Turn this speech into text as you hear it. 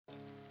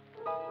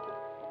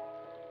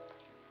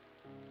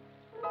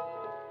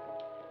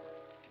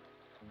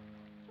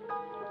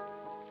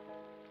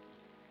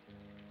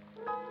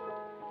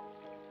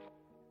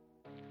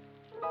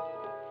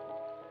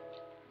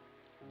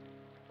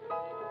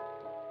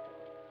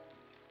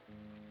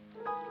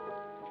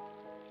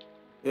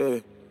Yeah,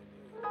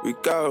 we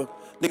go.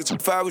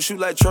 Niggas 5, we shoot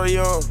like Troy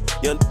Young.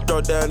 Young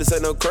throw down, this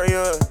ain't no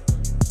crayon.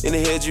 In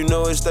the head, you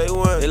know it's day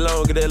one. And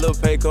long as that little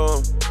pay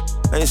come.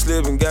 Ain't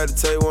slipping, gotta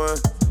take one.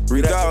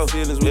 Read out your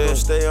feelings, we gon'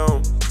 stay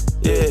on.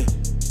 Yeah,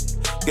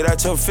 get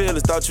out your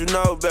feelings, thought you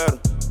know better.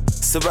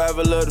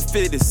 Survival of the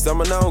fittest,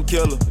 I'm a known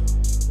killer.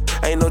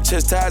 Ain't no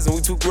chastising,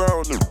 we too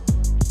grown.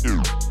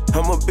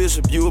 I'm a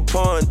bishop, you a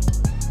pawn.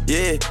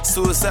 Yeah,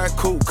 suicide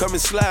cool, come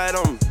and slide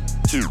on me.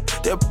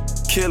 That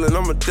killing,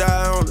 I'ma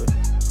die on it.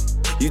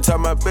 You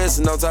talk my best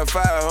and I'm top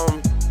 5,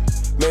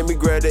 homie. Make me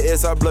grab the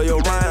S, I blow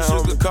your mind,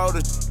 homie.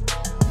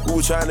 We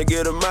was tryna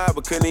get a mile,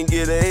 but couldn't even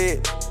get a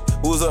hit.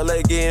 We was up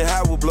late getting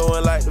high, we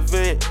blowing like the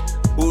vent.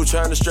 We was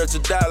tryna stretch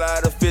 $1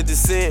 out of 50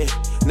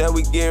 cents. Now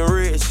we getting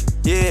rich,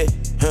 yeah,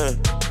 huh.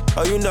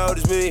 Oh, you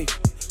notice me,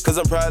 cause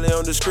I'm probably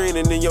on the screen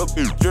and in your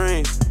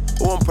dreams.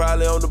 Or I'm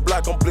probably on the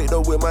block, I'm blicked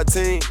up with my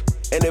team.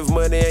 And if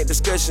money ain't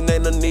discussion,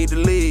 ain't no need to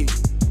leave.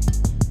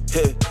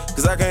 Yeah,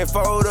 cause I can't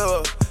fold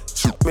up.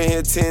 Been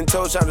here 10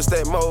 toes, tryna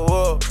stack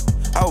more up.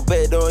 I was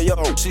back doing yo,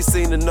 she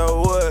seen to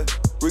know what.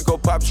 Rico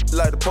pop shit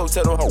like the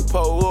potato,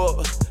 pole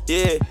up.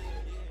 Yeah.